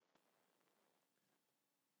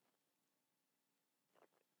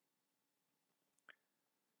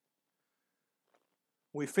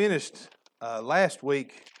We finished last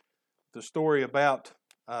week the story about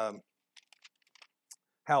how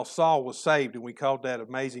Saul was saved, and we called that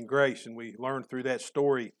Amazing Grace, and we learned through that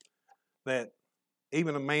story that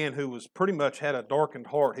even a man who was pretty much had a darkened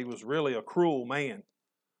heart, he was really a cruel man,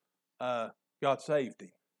 God saved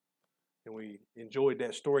him. And we enjoyed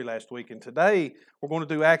that story last week. And today we're going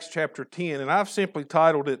to do Acts chapter 10, and I've simply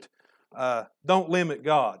titled it, Don't Limit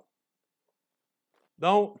God.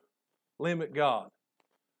 Don't limit God.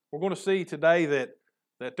 We're going to see today that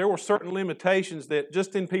there were certain limitations that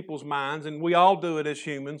just in people's minds, and we all do it as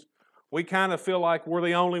humans, we kind of feel like we're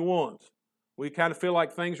the only ones. We kind of feel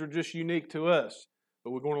like things are just unique to us.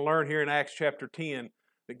 But we're going to learn here in Acts chapter 10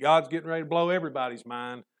 that God's getting ready to blow everybody's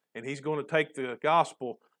mind, and He's going to take the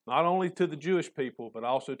gospel not only to the Jewish people, but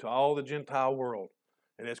also to all the Gentile world.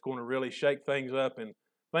 And it's going to really shake things up. And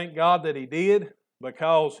thank God that He did,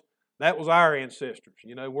 because that was our ancestors.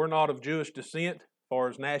 You know, we're not of Jewish descent as far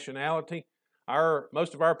as nationality.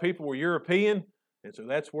 Most of our people were European, and so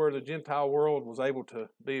that's where the Gentile world was able to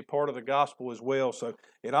be a part of the gospel as well. So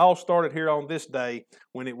it all started here on this day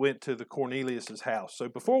when it went to the Cornelius' house. So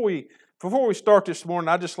before we start this morning,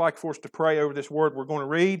 I'd just like for us to pray over this word we're going to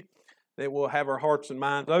read, that we'll have our hearts and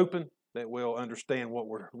minds open, that we'll understand what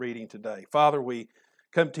we're reading today. Father, we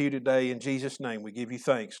come to you today in Jesus' name. We give you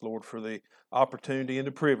thanks, Lord, for the opportunity and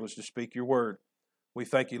the privilege to speak your word. We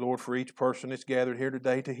thank you, Lord, for each person that's gathered here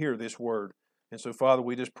today to hear this word. And so, Father,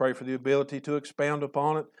 we just pray for the ability to expound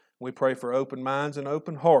upon it. We pray for open minds and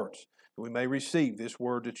open hearts, that we may receive this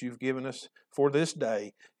word that you've given us for this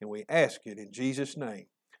day. And we ask it in Jesus' name.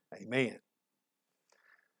 Amen.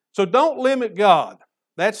 So don't limit God.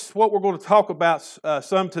 That's what we're going to talk about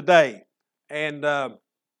some today. And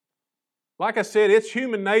like I said, it's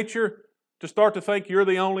human nature to start to think you're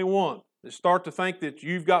the only one. To start to think that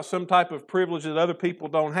you've got some type of privilege that other people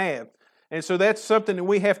don't have. And so that's something that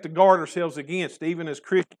we have to guard ourselves against, even as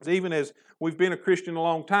Christians, even as we've been a Christian a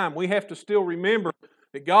long time. We have to still remember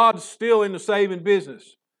that God's still in the saving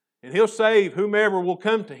business. And He'll save whomever will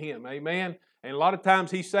come to Him. Amen. And a lot of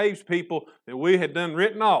times He saves people that we had done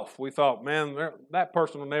written off. We thought, man, that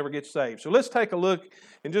person will never get saved. So let's take a look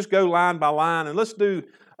and just go line by line. And let's do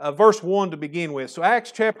verse 1 to begin with. So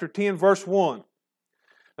Acts chapter 10, verse 1.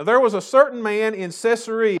 Now there was a certain man in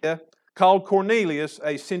Caesarea called Cornelius,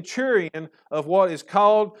 a centurion of what is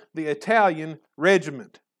called the Italian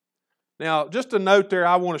regiment. Now, just a note there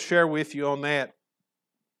I want to share with you on that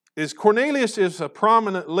is Cornelius is a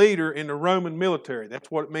prominent leader in the Roman military. That's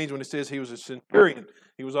what it means when it says he was a centurion.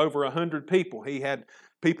 He was over 100 people. He had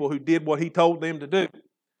people who did what he told them to do.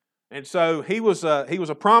 And so he was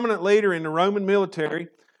a prominent leader in the Roman military.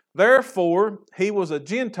 Therefore, he was a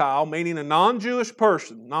Gentile, meaning a non-Jewish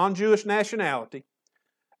person, non-Jewish nationality.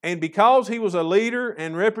 And because he was a leader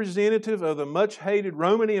and representative of the much-hated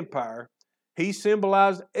Roman Empire, he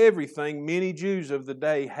symbolized everything many Jews of the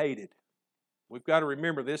day hated. We've got to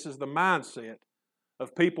remember this is the mindset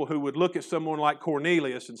of people who would look at someone like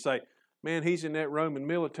Cornelius and say, man, he's in that Roman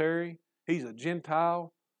military, he's a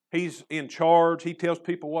Gentile, he's in charge, he tells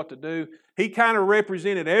people what to do. He kind of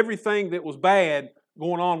represented everything that was bad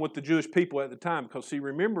going on with the Jewish people at the time. Because see,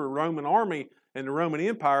 remember, the Roman army and the Roman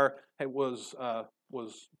Empire was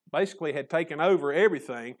basically had taken over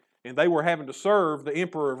everything, and they were having to serve the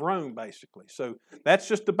emperor of Rome, basically. So that's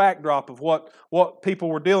just the backdrop of what people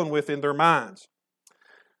were dealing with in their minds.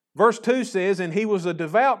 Verse 2 says, and he was a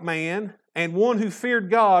devout man and one who feared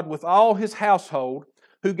God with all his household,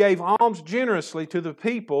 who gave alms generously to the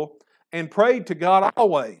people and prayed to God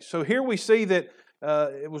always. So here we see that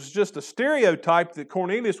it was just a stereotype that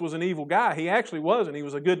Cornelius was an evil guy. He actually wasn't. He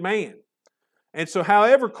was a good man. And so,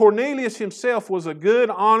 however, Cornelius himself was a good,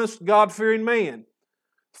 honest, God-fearing man.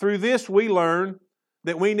 Through this, we learn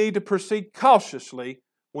that we need to proceed cautiously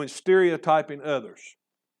when stereotyping others.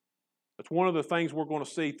 That's one of the things we're going to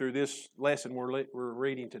see through this lesson we're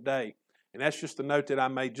reading today. And that's just the note that I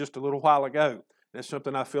made just a little while ago. That's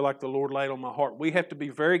something I feel like the Lord laid on my heart. We have to be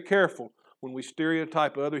very careful when we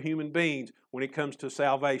stereotype other human beings when it comes to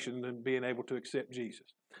salvation and being able to accept Jesus.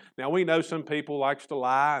 Now, we know some people likes to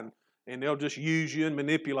lie and they'll just use you and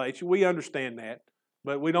manipulate you. We understand that.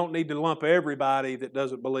 But we don't need to lump everybody that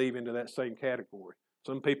doesn't believe into that same category.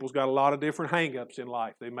 Some people's got a lot of different hang-ups in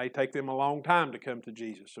life. They may take them a long time to come to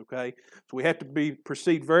Jesus, okay? So we have to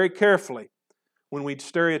proceed very carefully when we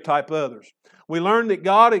stereotype others. We learn that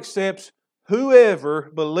God accepts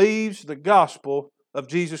whoever believes the gospel of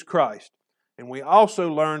Jesus Christ. And we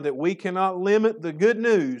also learn that we cannot limit the good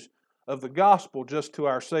news of the gospel just to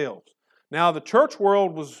ourselves. Now, the church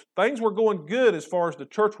world things were going good as far as the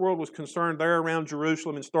church world was concerned there around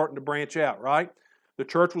Jerusalem and starting to branch out, right? The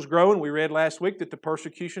church was growing. We read last week that the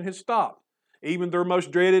persecution had stopped. Even their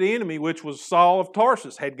most dreaded enemy, which was Saul of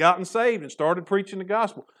Tarsus, had gotten saved and started preaching the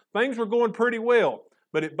gospel. Things were going pretty well,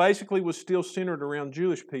 but it basically was still centered around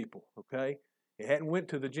Jewish people, okay? It hadn't went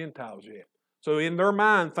to the Gentiles yet. So in their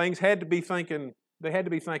mind, they had to be thinking,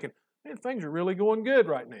 man, things are really going good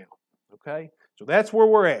right now, okay? So that's where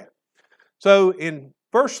we're at. So in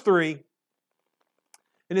verse 3,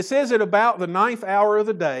 and it says at about the 9th hour of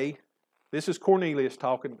the day, this is Cornelius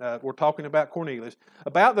talking, we're talking about Cornelius.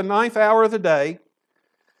 About the 9th hour of the day,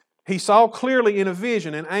 he saw clearly in a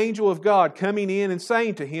vision an angel of God coming in and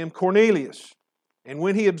saying to him, Cornelius. And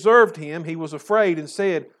when he observed him, he was afraid and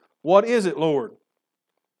said, What is it, Lord?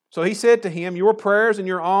 So he said to him, Your prayers and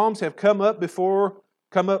your alms have come up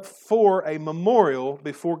for a memorial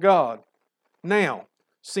before God. Now,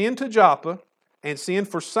 send to Joppa and send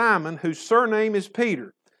for Simon, whose surname is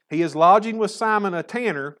Peter. He is lodging with Simon a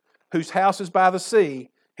tanner, whose house is by the sea.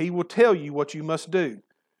 He will tell you what you must do.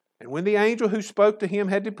 And when the angel who spoke to him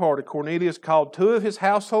had departed, Cornelius called 2 of his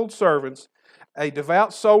household servants, a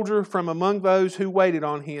devout soldier from among those who waited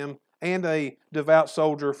on him, and a devout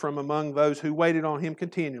soldier from among those who waited on him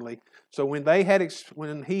continually. So when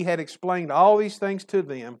he had explained all these things to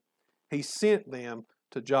them, he sent them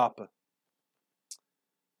to Joppa.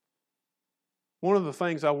 One of the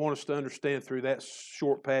things I want us to understand through that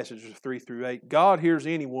short passage of 3 through 8, God hears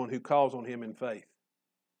anyone who calls on Him in faith.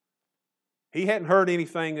 He hadn't heard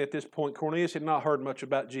anything at this point. Cornelius had not heard much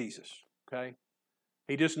about Jesus. Okay,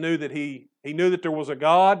 he just knew that he knew that there was a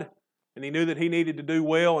God, and he knew that he needed to do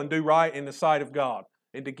well and do right in the sight of God,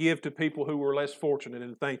 and to give to people who were less fortunate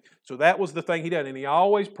and things. So that was the thing he did, and he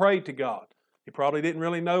always prayed to God. He probably didn't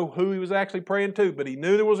really know who he was actually praying to, but he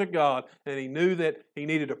knew there was a God, and he knew that he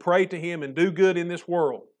needed to pray to Him and do good in this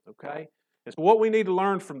world. Okay? And so what we need to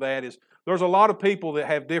learn from that is there's a lot of people that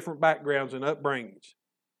have different backgrounds and upbringings.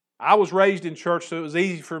 I was raised in church, so it was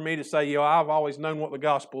easy for me to say, I've always known what the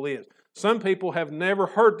gospel is. Some people have never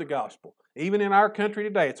heard the gospel. Even in our country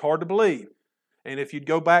today, it's hard to believe. And if you'd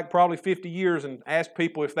go back probably 50 years and ask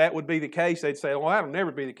people if that would be the case, they'd say, well, that'll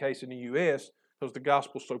never be the case in the U.S. because the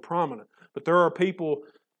gospel's so prominent. But there are people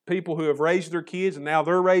who have raised their kids, and now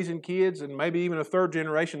they're raising kids, and maybe even a third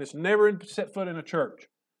generation that's never set foot in a church,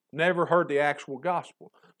 never heard the actual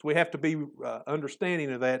gospel. So we have to be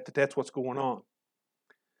understanding of that that's what's going on.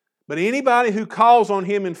 But anybody who calls on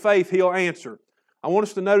Him in faith, He'll answer. I want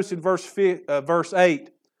us to notice in verse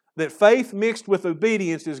 8 that faith mixed with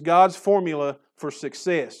obedience is God's formula for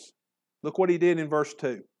success. Look what He did in verse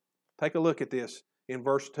 2. Take a look at this in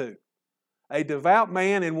verse 2. A devout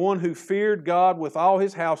man and one who feared God with all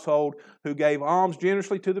his household, who gave alms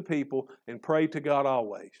generously to the people and prayed to God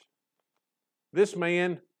always. This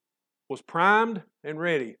man was primed and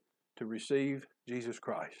ready to receive Jesus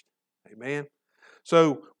Christ. Amen.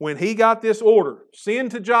 So when he got this order,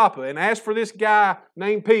 send to Joppa and ask for this guy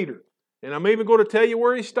named Peter. And I'm even going to tell you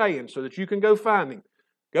where he's staying so that you can go find him.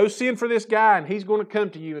 Go send for this guy and he's going to come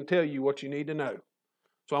to you and tell you what you need to know.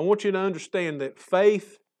 So I want you to understand that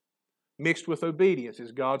faith mixed with obedience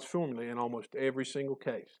is God's formula in almost every single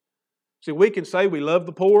case. See, we can say we love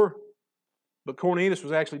the poor, but Cornelius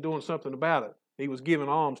was actually doing something about it. He was giving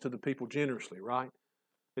alms to the people generously, right?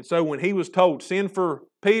 And so when he was told, send for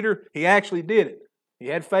Peter, he actually did it. He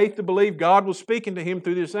had faith to believe God was speaking to him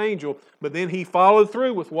through this angel, but then he followed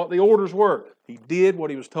through with what the orders were. He did what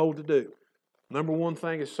he was told to do. Number one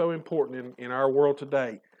thing is so important in our world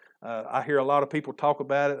today. I hear a lot of people talk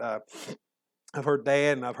about it. I've heard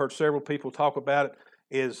Dad and I've heard several people talk about it,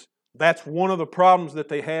 is that's one of the problems that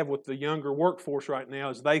they have with the younger workforce right now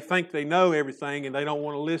is they think they know everything and they don't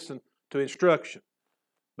want to listen to instruction.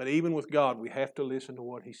 But even with God, we have to listen to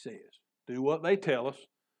what He says. Do what they tell us.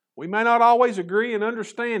 We may not always agree and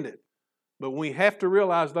understand it, but we have to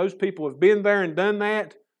realize those people have been there and done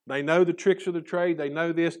that. They know the tricks of the trade. They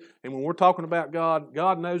know this. And when we're talking about God,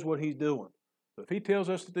 God knows what He's doing. So if He tells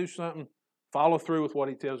us to do something, follow through with what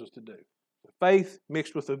He tells us to do. Faith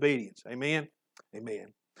mixed with obedience. Amen?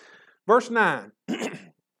 Amen. Verse 9.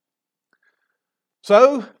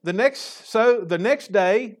 So the next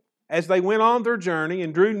day, as they went on their journey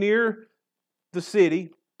and drew near the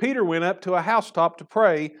city, Peter went up to a housetop to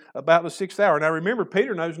pray about the 6th hour. Now remember,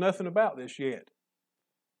 Peter knows nothing about this yet.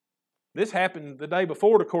 This happened the day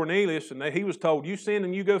before to Cornelius, and he was told, you send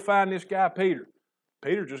and you go find this guy Peter.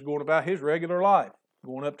 Peter's just going about his regular life,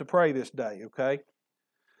 going up to pray this day, okay?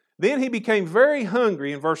 Then he became very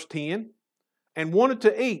hungry in verse 10 and wanted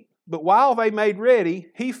to eat. But while they made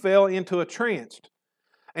ready, he fell into a trance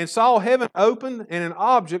and saw heaven opened and an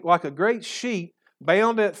object like a great sheet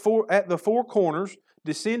bound at the four corners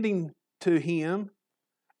descending to him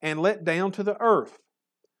and let down to the earth.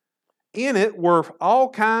 In it were all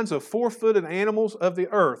kinds of four-footed animals of the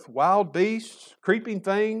earth, wild beasts, creeping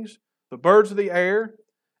things, the birds of the air.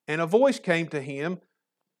 And a voice came to him,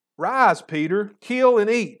 Rise, Peter, kill and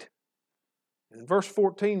eat. In verse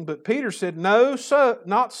 14, but Peter said, No,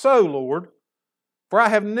 not so, Lord, for I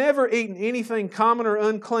have never eaten anything common or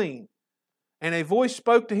unclean. And a voice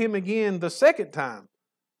spoke to him again the second time,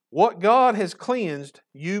 What God has cleansed,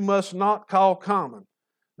 you must not call common.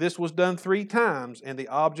 This was done 3 times, and the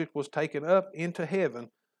object was taken up into heaven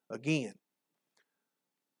again.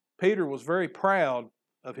 Peter was very proud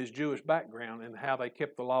of his Jewish background and how they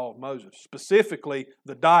kept the law of Moses, specifically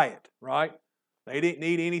the diet, right? They didn't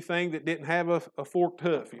eat anything that didn't have a forked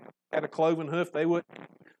hoof. You know, had a cloven hoof, they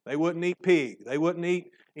wouldn't eat pig. They wouldn't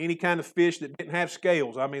eat any kind of fish that didn't have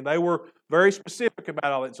scales. I mean, they were very specific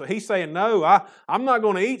about all that. So he's saying, no, I'm not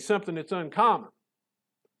going to eat something that's uncommon.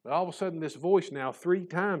 But all of a sudden, this voice now 3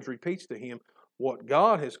 times repeats to him, what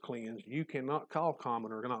God has cleansed, you cannot call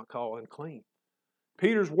common or not call unclean.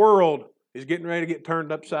 Peter's world is getting ready to get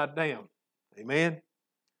turned upside down. Amen?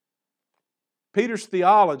 Peter's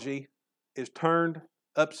theology is turned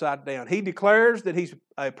upside down. He declares that he's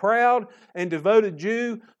a proud and devoted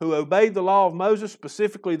Jew who obeyed the law of Moses,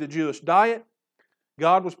 specifically the Jewish diet.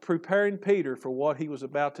 God was preparing Peter for what he was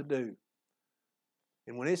about to do.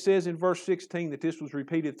 And when it says in verse 16 that this was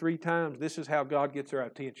repeated 3 times, this is how God gets our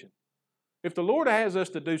attention. If the Lord has us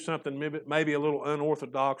to do something maybe a little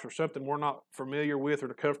unorthodox or something we're not familiar with or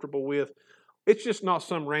comfortable with, it's just not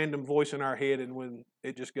some random voice in our head and when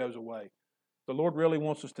it just goes away. If the Lord really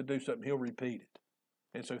wants us to do something, He'll repeat it.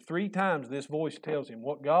 And so 3 times this voice tells him,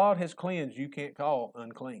 what God has cleansed, you can't call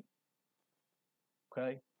unclean.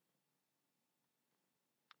 Okay?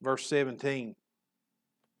 Verse 17.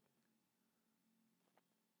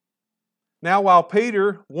 Now while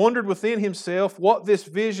Peter wondered within himself what this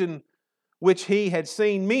vision which he had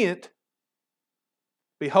seen meant,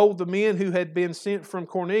 behold, the men who had been sent from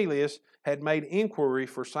Cornelius had made inquiry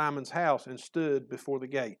for Simon's house and stood before the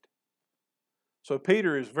gate. So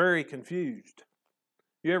Peter is very confused.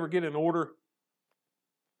 You ever get an order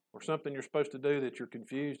or something you're supposed to do that you're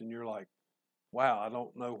confused and you're like, wow, I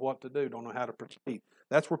don't know what to do, don't know how to proceed.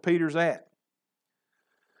 That's where Peter's at.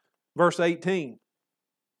 Verse 18.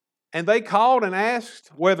 And they called and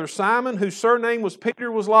asked whether Simon, whose surname was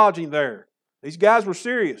Peter, was lodging there. These guys were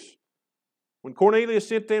serious. When Cornelius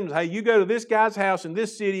sent them, hey, you go to this guy's house in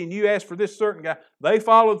this city and you ask for this certain guy, they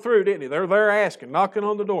followed through, didn't they? They're there asking, knocking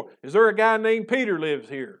on the door. Is there a guy named Peter lives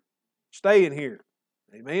here, staying here?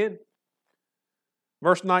 Amen?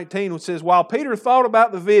 Verse 19 says, While Peter thought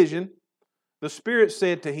about the vision, the Spirit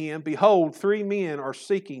said to him, Behold, 3 men are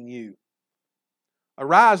seeking you.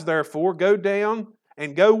 Arise, therefore, go down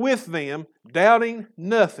and go with them, doubting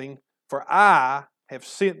nothing, for I have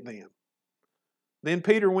sent them. Then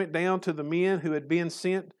Peter went down to the men who had been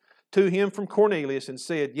sent to him from Cornelius and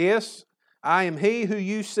said, Yes, I am he who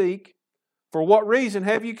you seek. For what reason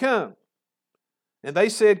have you come? And they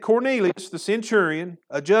said, Cornelius, the centurion,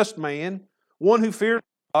 a just man, one who fears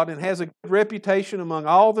God and has a good reputation among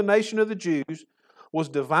all the nation of the Jews, was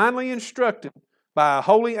divinely instructed by a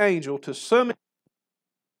holy angel to summon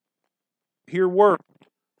hear word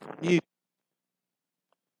from you.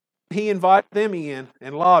 He invited them in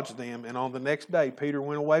and lodged them, and on the next day Peter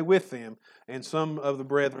went away with them and some of the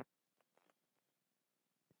brethren.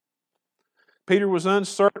 Peter was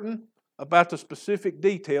uncertain about the specific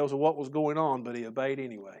details of what was going on, but he obeyed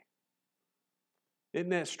anyway. Isn't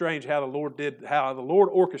that strange how the Lord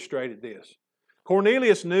orchestrated this?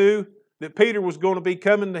 Cornelius knew that Peter was going to be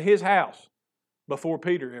coming to his house before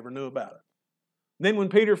Peter ever knew about it. Then when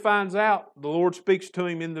Peter finds out, the Lord speaks to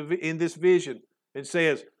him in this vision and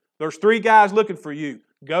says, There's 3 guys looking for you.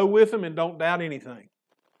 Go with them and don't doubt anything.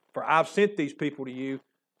 For I've sent these people to you.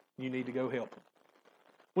 You need to go help them.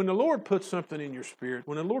 When the Lord puts something in your spirit,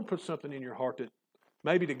 when the Lord puts something in your heart that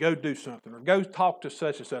maybe to go do something or go talk to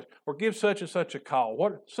such and such or give such and such a call,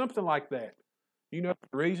 something like that, you know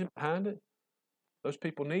the reason behind it? Those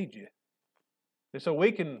people need you. And so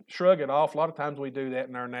we can shrug it off. A lot of times we do that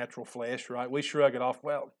in our natural flesh, right? We shrug it off.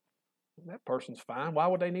 Well, that person's fine. Why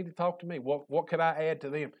would they need to talk to me? What could I add to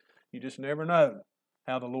them? You just never know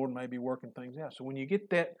how the Lord may be working things out. So when you get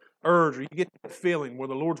that urge or you get that feeling where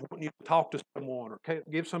the Lord's wanting you to talk to someone or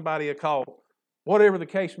give somebody a call, whatever the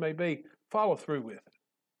case may be, follow through with it.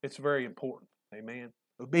 It's very important. Amen.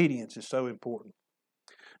 Obedience is so important.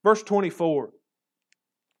 Verse 24.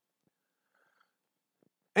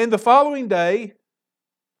 And the following day,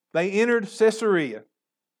 they entered Caesarea.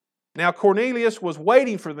 Now Cornelius was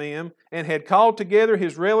waiting for them and had called together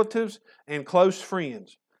his relatives and close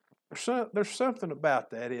friends. There's something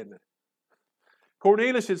about that, isn't it?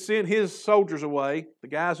 Cornelius had sent his soldiers away, the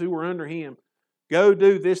guys who were under him, go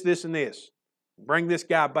do this, this, and this. Bring this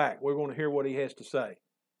guy back. We're going to hear what he has to say.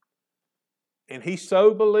 And he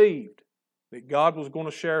so believed that God was going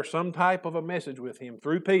to share some type of a message with him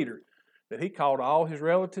through Peter that he called all his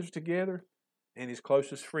relatives together and his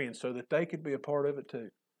closest friends so that they could be a part of it too.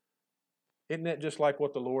 Isn't that just like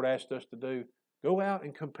what the Lord asked us to do? Go out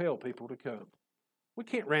and compel people to come. We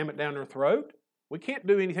can't ram it down their throat. We can't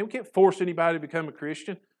do anything. We can't force anybody to become a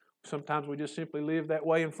Christian. Sometimes we just simply live that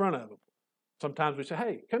way in front of them. Sometimes we say,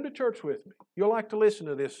 hey, come to church with me. You'll like to listen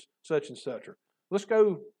to this such and such. Or let's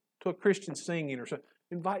go to a Christian singing or something.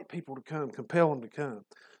 Invite people to come. Compel them to come.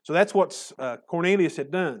 So that's what Cornelius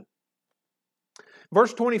had done.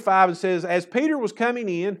 Verse 25, it says, as Peter was coming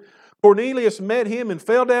in, Cornelius met him and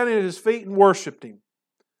fell down at his feet and worshipped him.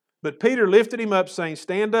 But Peter lifted him up, saying,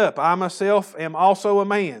 stand up, I myself am also a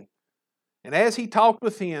man. And as he talked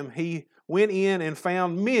with him, he went in and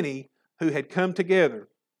found many who had come together.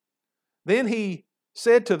 Then he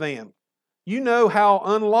said to them, you know how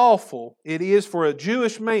unlawful it is for a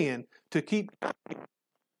Jewish man to keep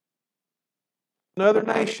another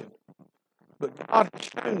nation. But God has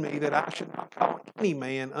shown me that I should not call any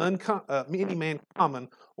man common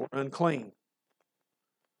or unclean.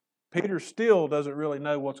 Peter still doesn't really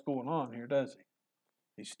know what's going on here, does he?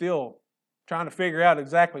 He's still trying to figure out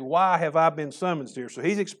exactly why have I been summoned here. So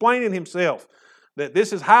he's explaining himself that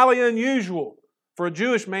this is highly unusual for a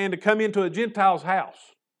Jewish man to come into a Gentile's house.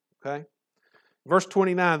 Okay? Verse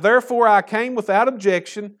 29, therefore I came without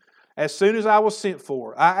objection as soon as I was sent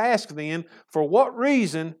for. I asked then, for what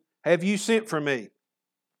reason have you sent for me?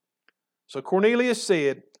 So Cornelius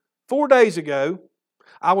said, 4 days ago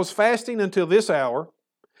I was fasting until this hour,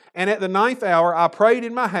 and at the 9th hour I prayed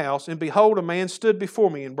in my house, and behold, a man stood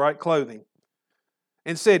before me in bright clothing,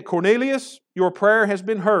 and said, Cornelius, your prayer has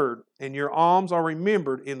been heard, and your alms are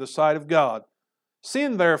remembered in the sight of God.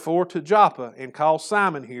 Send therefore to Joppa, and call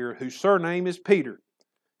Simon here, whose surname is Peter.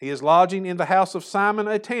 He is lodging in the house of Simon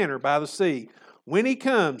a tanner by the sea. When he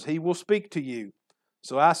comes, he will speak to you.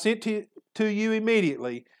 So I sent to you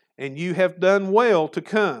immediately, and you have done well to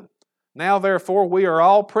come. Now therefore we are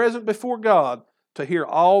all present before God to hear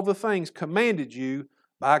all the things commanded you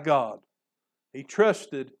by God. He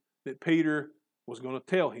trusted that Peter was going to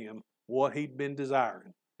tell him what he'd been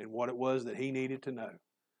desiring and what it was that he needed to know.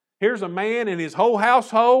 Here's a man and his whole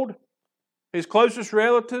household, his closest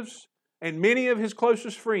relatives, and many of his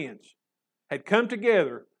closest friends had come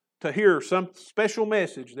together to hear some special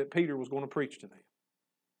message that Peter was going to preach to them.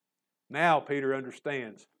 Now Peter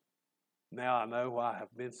understands. Now I know why I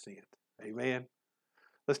have been sent. Amen.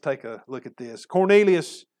 Let's take a look at this.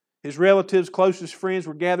 Cornelius, his relatives, closest friends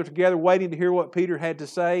were gathered together waiting to hear what Peter had to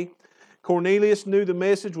say. Cornelius knew the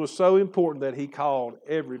message was so important that he called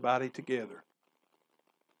everybody together.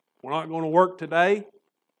 We're not going to work today.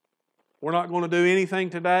 We're not going to do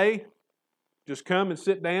anything today. Just come and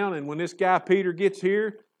sit down, and when this guy Peter gets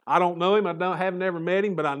here, I don't know him, haven't never met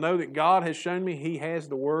him, but I know that God has shown me he has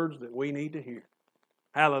the words that we need to hear.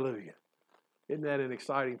 Hallelujah. Isn't that an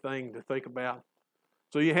exciting thing to think about?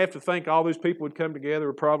 So you have to think all these people would come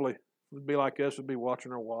together, would be like us, would be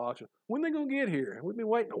watching our watch. When are they going to get here? We've been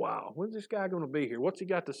waiting a while. When's this guy going to be here? What's he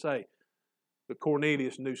got to say? But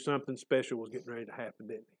Cornelius knew something special was getting ready to happen,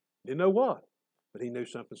 didn't he? Didn't know what, but he knew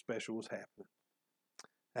something special was happening.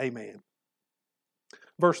 Amen.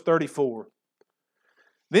 Verse 34.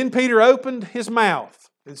 Then Peter opened his mouth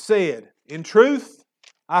and said, in truth,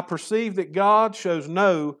 I perceive that God shows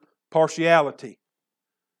no partiality.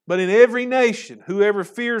 But in every nation, whoever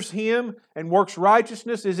fears Him and works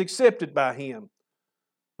righteousness is accepted by Him.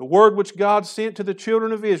 The word which God sent to the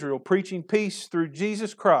children of Israel, preaching peace through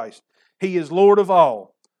Jesus Christ, He is Lord of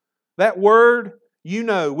all. That word you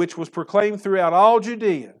know, which was proclaimed throughout all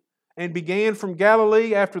Judea, and began from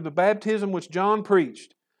Galilee after the baptism which John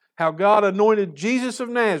preached, how God anointed Jesus of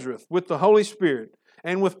Nazareth with the Holy Spirit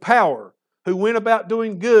and with power, who went about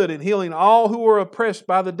doing good and healing all who were oppressed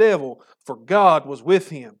by the devil, for God was with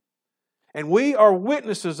Him. And we are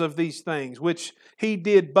witnesses of these things, which He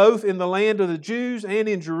did both in the land of the Jews and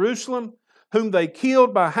in Jerusalem, whom they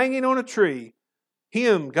killed by hanging on a tree.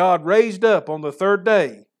 Him God raised up on the third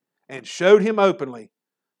day and showed Him openly,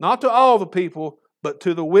 not to all the people, but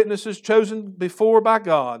to the witnesses chosen before by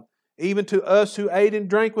God, even to us who ate and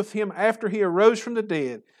drank with Him after He arose from the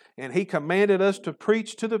dead. And He commanded us to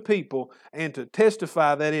preach to the people and to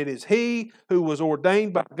testify that it is He who was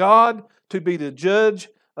ordained by God to be the judge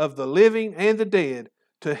of the living and the dead.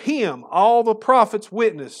 To Him all the prophets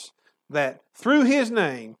witness that through His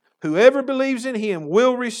name, whoever believes in Him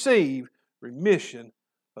will receive remission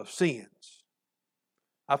of sins.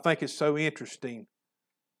 I think it's so interesting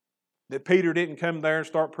that Peter didn't come there and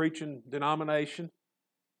start preaching denomination.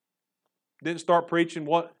 Didn't start preaching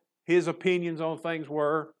what his opinions on things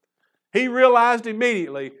were. He realized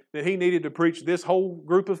immediately that he needed to preach this whole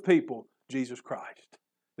group of people Jesus Christ.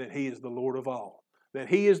 That He is the Lord of all. That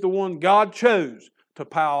He is the one God chose to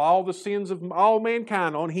pile all the sins of all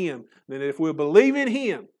mankind on Him. That if we'll believe in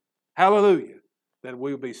Him, hallelujah, that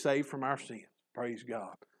we'll be saved from our sins. Praise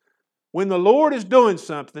God. When the Lord is doing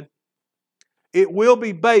something, it will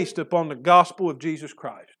be based upon the gospel of Jesus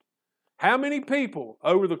Christ. How many people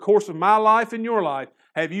over the course of my life and your life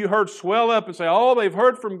have you heard swell up and say, oh, they've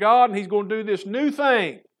heard from God and He's going to do this new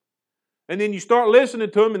thing? And then you start listening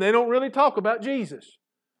to them and they don't really talk about Jesus.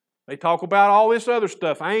 They talk about all this other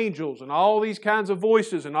stuff, angels and all these kinds of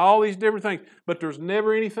voices and all these different things, but there's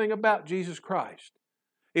never anything about Jesus Christ.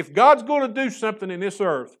 If God's going to do something in this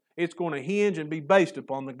earth, it's going to hinge and be based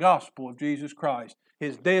upon the gospel of Jesus Christ,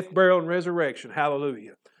 His death, burial, and resurrection.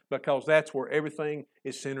 Hallelujah. Because that's where everything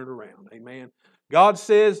is centered around. Amen. God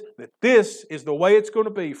says that this is the way it's going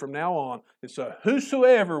to be from now on. And so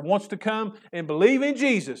whosoever wants to come and believe in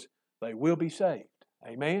Jesus, they will be saved.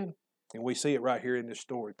 Amen. And we see it right here in this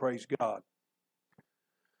story. Praise God.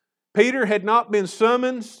 Peter had not been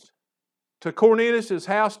summoned to Cornelius'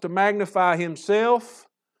 house to magnify himself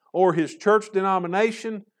or his church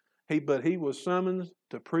denomination, but he was summoned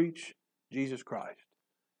to preach Jesus Christ.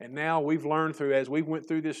 And now we've learned as we went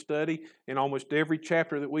through this study, in almost every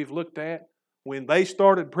chapter that we've looked at, when they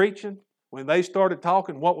started preaching, when they started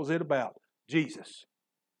talking, what was it about? Jesus.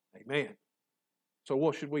 Amen. So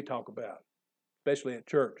what should we talk about? Especially at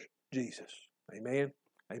church. Jesus. Amen.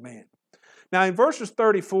 Amen. Now in verses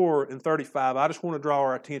 34 and 35, I just want to draw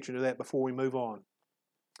our attention to that before we move on.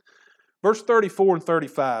 Verse 34 and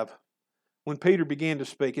 35, when Peter began to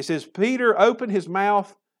speak, it says, Peter opened his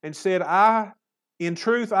mouth and said, in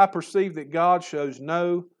truth, I perceive that God shows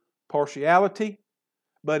no partiality,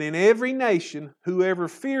 but in every nation, whoever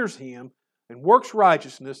fears Him and works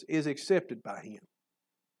righteousness is accepted by Him.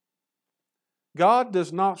 God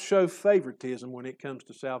does not show favoritism when it comes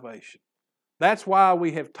to salvation. That's why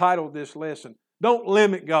we have titled this lesson, Don't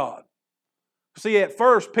Limit God. See, at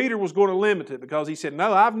first, Peter was going to limit it because he said,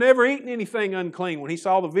 no, I've never eaten anything unclean, when he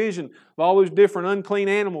saw the vision of all those different unclean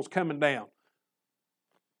animals coming down.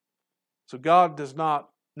 So God does not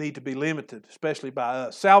need to be limited, especially by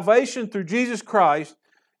us. Salvation through Jesus Christ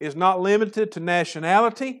is not limited to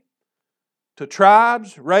nationality, to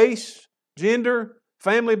tribes, race, gender,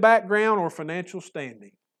 family background, or financial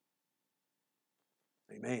standing.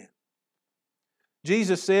 Amen.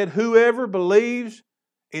 Jesus said, whoever believes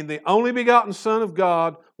in the only begotten Son of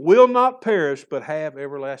God will not perish but have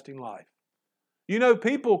everlasting life. You know,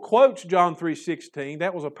 people quote John 3:16.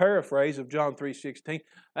 That was a paraphrase of John 3:16.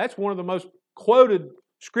 That's one of the most quoted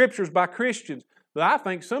scriptures by Christians. But I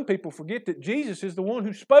think some people forget that Jesus is the one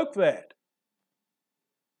who spoke that.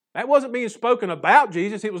 That wasn't being spoken about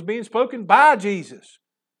Jesus, it was being spoken by Jesus.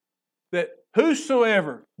 That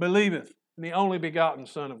whosoever believeth in the only begotten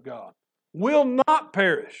Son of God will not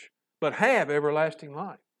perish, but have everlasting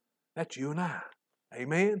life. That's you and I.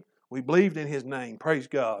 Amen? We believed in His name. Praise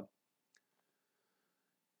God.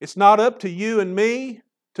 It's not up to you and me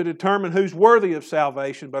to determine who's worthy of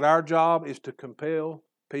salvation, but our job is to compel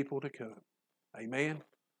people to come. Amen?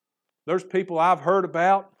 There's people I've heard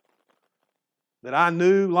about that I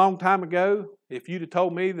knew a long time ago. If you'd have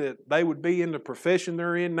told me that they would be in the profession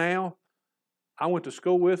they're in now, I went to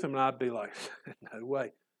school with them and I'd be like, no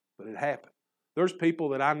way. But it happened. There's people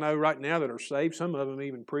that I know right now that are saved, some of them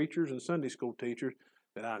even preachers and Sunday school teachers,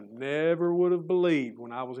 that I never would have believed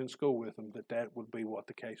when I was in school with them that would be what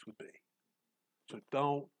the case would be. So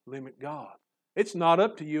don't limit God. It's not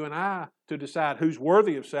up to you and I to decide who's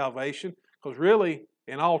worthy of salvation, because really,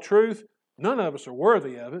 in all truth, none of us are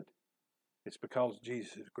worthy of it. It's because of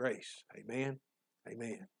Jesus' grace. Amen?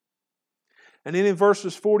 Amen. And then in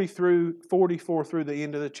verses 44 through the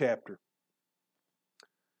end of the chapter,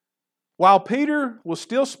 while Peter was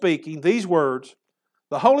still speaking these words,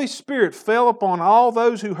 the Holy Spirit fell upon all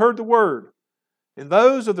those who heard the word, and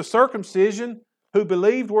those of the circumcision who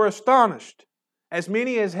believed were astonished, as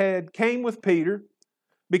many as had came with Peter,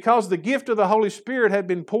 because the gift of the Holy Spirit had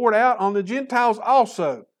been poured out on the Gentiles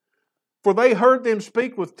also. For they heard them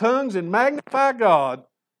speak with tongues and magnify God.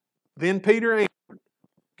 Then Peter answered,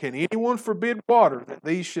 can anyone forbid water that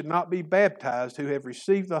these should not be baptized who have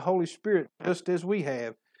received the Holy Spirit just as we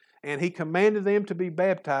have? And he commanded them to be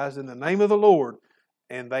baptized in the name of the Lord,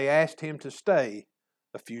 and they asked him to stay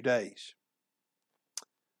a few days.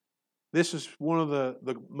 This is one of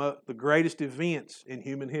the greatest events in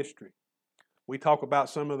human history. We talk about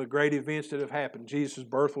some of the great events that have happened. Jesus'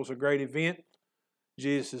 birth was a great event.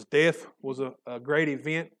 Jesus' death was a great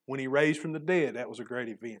event. When He raised from the dead, that was a great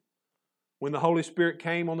event. When the Holy Spirit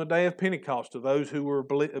came on the day of Pentecost to those who were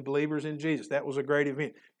believers in Jesus, that was a great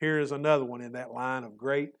event. Here is another one in that line of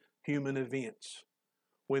great human events.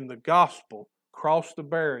 When the gospel crossed the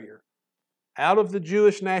barrier out of the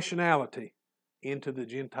Jewish nationality into the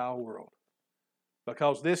Gentile world.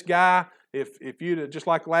 Because this guy, if you'd, just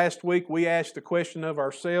like last week, we asked the question of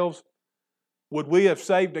ourselves, would we have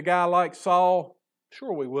saved a guy like Saul?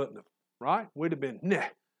 Sure we wouldn't have, right? We'd have been, nah,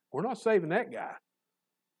 we're not saving that guy.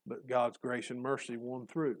 But God's grace and mercy won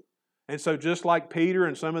through. And so just like Peter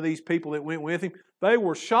and some of these people that went with him, they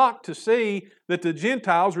were shocked to see that the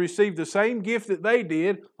Gentiles received the same gift that they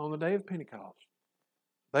did on the day of Pentecost.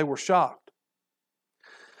 They were shocked.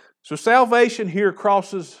 So salvation here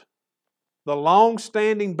crosses the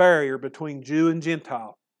long-standing barrier between Jew and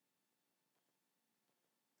Gentile.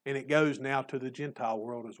 And it goes now to the Gentile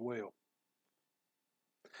world as well.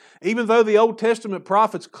 Even though the Old Testament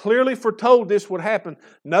prophets clearly foretold this would happen,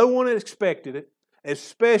 no one expected it,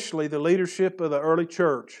 especially the leadership of the early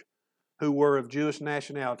church who were of Jewish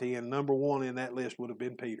nationality, and number one in that list would have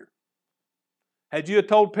been Peter. Had you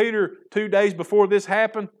told Peter 2 days before this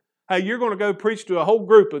happened, hey, you're going to go preach to a whole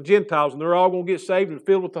group of Gentiles and they're all going to get saved and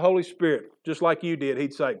filled with the Holy Spirit, just like you did,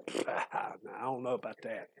 he'd say, I don't know about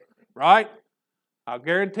that. Right? I'll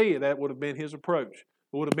guarantee you that would have been his approach.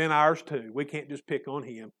 It would have been ours too. We can't just pick on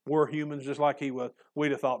him. We're humans just like he was.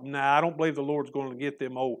 We'd have thought, nah, I don't believe the Lord's going to get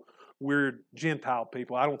them old weird Gentile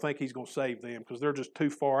people. I don't think He's going to save them because they're just too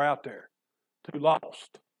far out there, too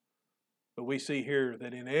lost. But we see here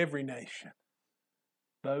that in every nation,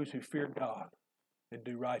 those who fear God and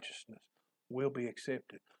do righteousness will be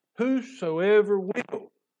accepted. Whosoever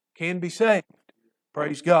will can be saved.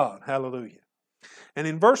 Praise God. Hallelujah. And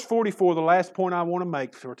in verse 44, the last point I want to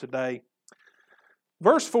make for today,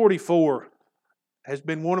 verse 44 has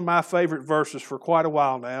been one of my favorite verses for quite a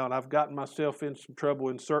while now, and I've gotten myself in some trouble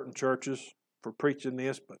in certain churches for preaching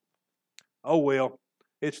this, but oh well,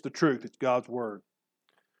 it's the truth. It's God's Word.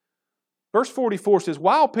 Verse 44 says,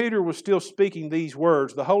 while Peter was still speaking these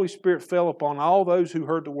words, the Holy Spirit fell upon all those who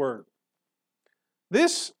heard the Word.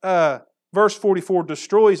 This verse 44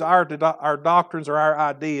 destroys our doctrines or our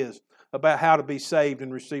ideas about how to be saved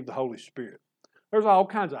and receive the Holy Spirit. There's all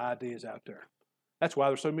kinds of ideas out there. That's why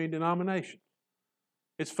there's so many denominations.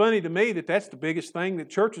 It's funny to me that that's the biggest thing that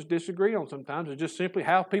churches disagree on sometimes, is just simply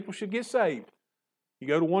how people should get saved. You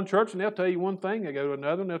go to one church and they'll tell you one thing, they go to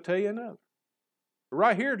another and they'll tell you another. But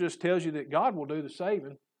right here just tells you that God will do the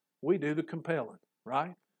saving, we do the compelling,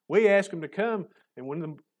 right? We ask Him to come, and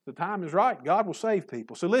when the time is right, God will save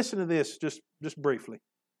people. So listen to this just briefly.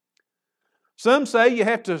 Some say you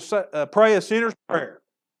have to pray a sinner's prayer.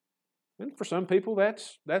 And for some people,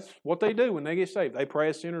 that's what they do when they get saved. They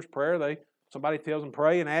pray a sinner's prayer. Somebody tells them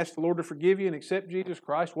pray and ask the Lord to forgive you and accept Jesus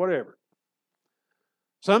Christ, whatever.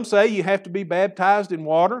 Some say you have to be baptized in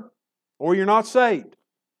water or you're not saved.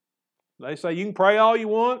 They say you can pray all you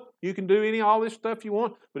want, you can do all this stuff you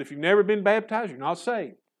want, but if you've never been baptized, you're not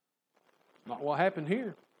saved. Not what happened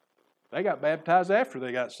here. They got baptized after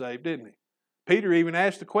they got saved, didn't they? Peter even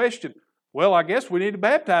asked the question, well, I guess we need to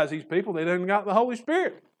baptize these people. They haven't got the Holy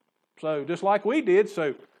Spirit. So just like we did,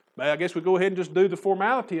 so I guess we go ahead and just do the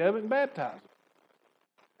formality of it and baptize them.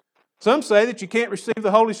 Some say that you can't receive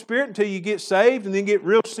the Holy Spirit until you get saved and then get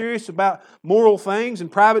real serious about moral things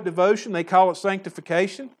and private devotion. They call it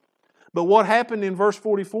sanctification. But what happened in verse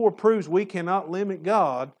 44 proves we cannot limit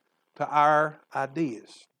God to our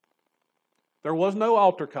ideas. There was no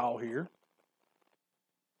altar call here.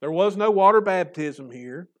 There was no water baptism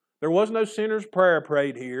here. There was no sinner's prayer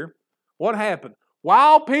prayed here. What happened?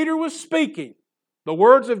 While Peter was speaking the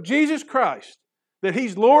words of Jesus Christ, that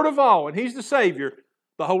He's Lord of all and He's the Savior,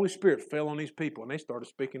 the Holy Spirit fell on these people and they started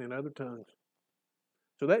speaking in other tongues.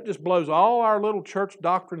 So that just blows all our little church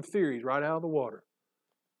doctrine theories right out of the water.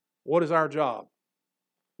 What is our job?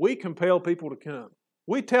 We compel people to come.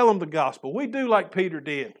 We tell them the gospel. We do like Peter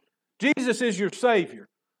did. Jesus is your Savior.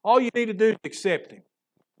 All you need to do is accept Him.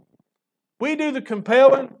 We do the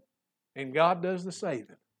compelling and God does the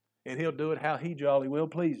saving. And He'll do it how He jolly well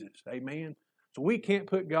pleases. Amen? So we can't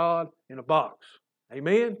put God in a box.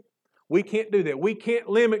 Amen? We can't do that. We can't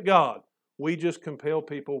limit God. We just compel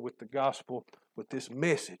people with the gospel, with this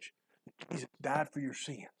message. Jesus died for your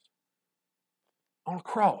sins on a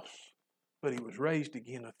cross, but He was raised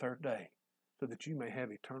again the third day so that you may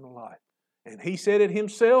have eternal life. And He said it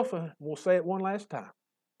Himself, and we'll say it one last time.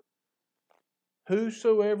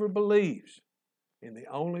 Whosoever believes in the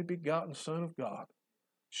only begotten Son of God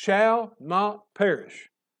shall not perish,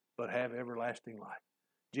 but have everlasting life.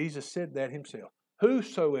 Jesus said that himself.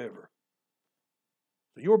 Whosoever.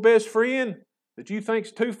 So your best friend that you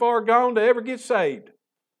think's too far gone to ever get saved,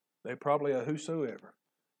 they're probably a whosoever.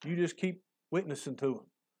 You just keep witnessing to them.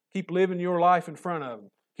 Keep living your life in front of them.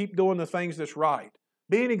 Keep doing the things that's right.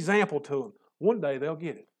 Be an example to them. One day they'll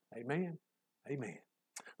get it. Amen. Amen.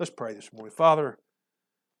 Let's pray this morning. Father,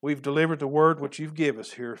 we've delivered the word which you've given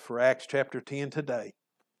us here for Acts chapter 10 today.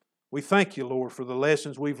 We thank you, Lord, for the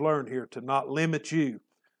lessons we've learned here to not limit you,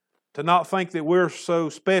 to not think that we're so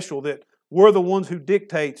special that we're the ones who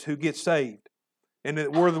dictates who gets saved, and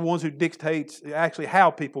that we're the ones who dictates actually how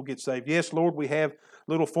people get saved. Yes, Lord, we have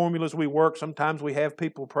little formulas we work. Sometimes we have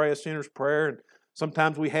people pray a sinner's prayer, and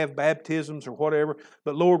sometimes we have baptisms or whatever.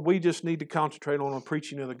 But Lord, we just need to concentrate on the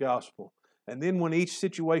preaching of the gospel. And then when each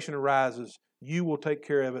situation arises, you will take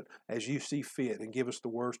care of it as you see fit and give us the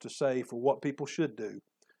words to say for what people should do.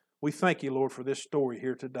 We thank you, Lord, for this story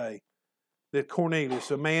here today. That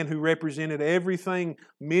Cornelius, a man who represented everything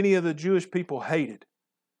many of the Jewish people hated,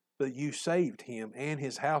 but you saved him and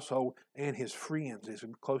his household and his friends, his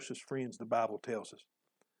closest friends, the Bible tells us.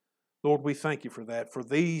 Lord, we thank you for that. For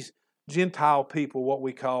these Gentile people, what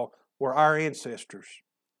we call, were our ancestors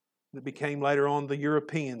that became later on the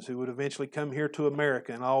Europeans who would eventually come here to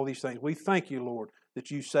America and all these things. We thank you, Lord,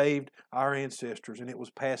 that you saved our ancestors and it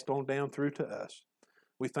was passed on down through to us.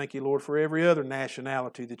 We thank you, Lord, for every other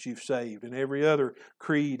nationality that you've saved and every other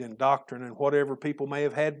creed and doctrine and whatever people may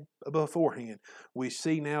have had beforehand. We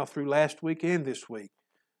see now through last week and this week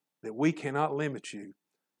that we cannot limit you,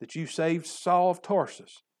 that you saved Saul of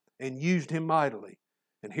Tarsus and used him mightily.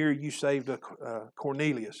 And here you saved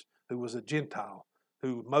Cornelius, who was a Gentile,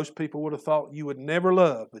 who most people would have thought you would never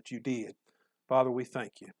love, but you did. Father, we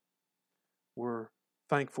thank you. We're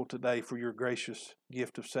thankful today for your gracious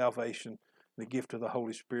gift of salvation, the gift of the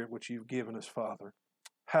Holy Spirit which you've given us, Father.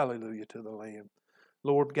 Hallelujah to the Lamb.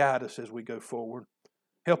 Lord, guide us as we go forward.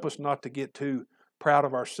 Help us not to get too proud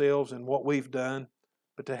of ourselves and what we've done,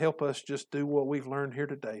 but to help us just do what we've learned here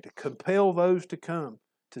today, to compel those to come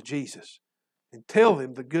to Jesus and tell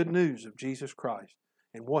them the good news of Jesus Christ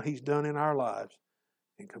and what he's done in our lives,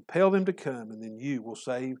 and compel them to come, and then you will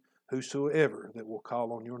save whosoever that will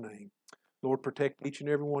call on your name. Lord, protect each and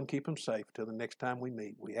every one. Keep them safe till the next time we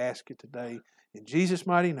meet. We ask you today in Jesus'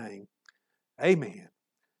 mighty name. Amen.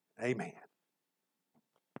 Amen.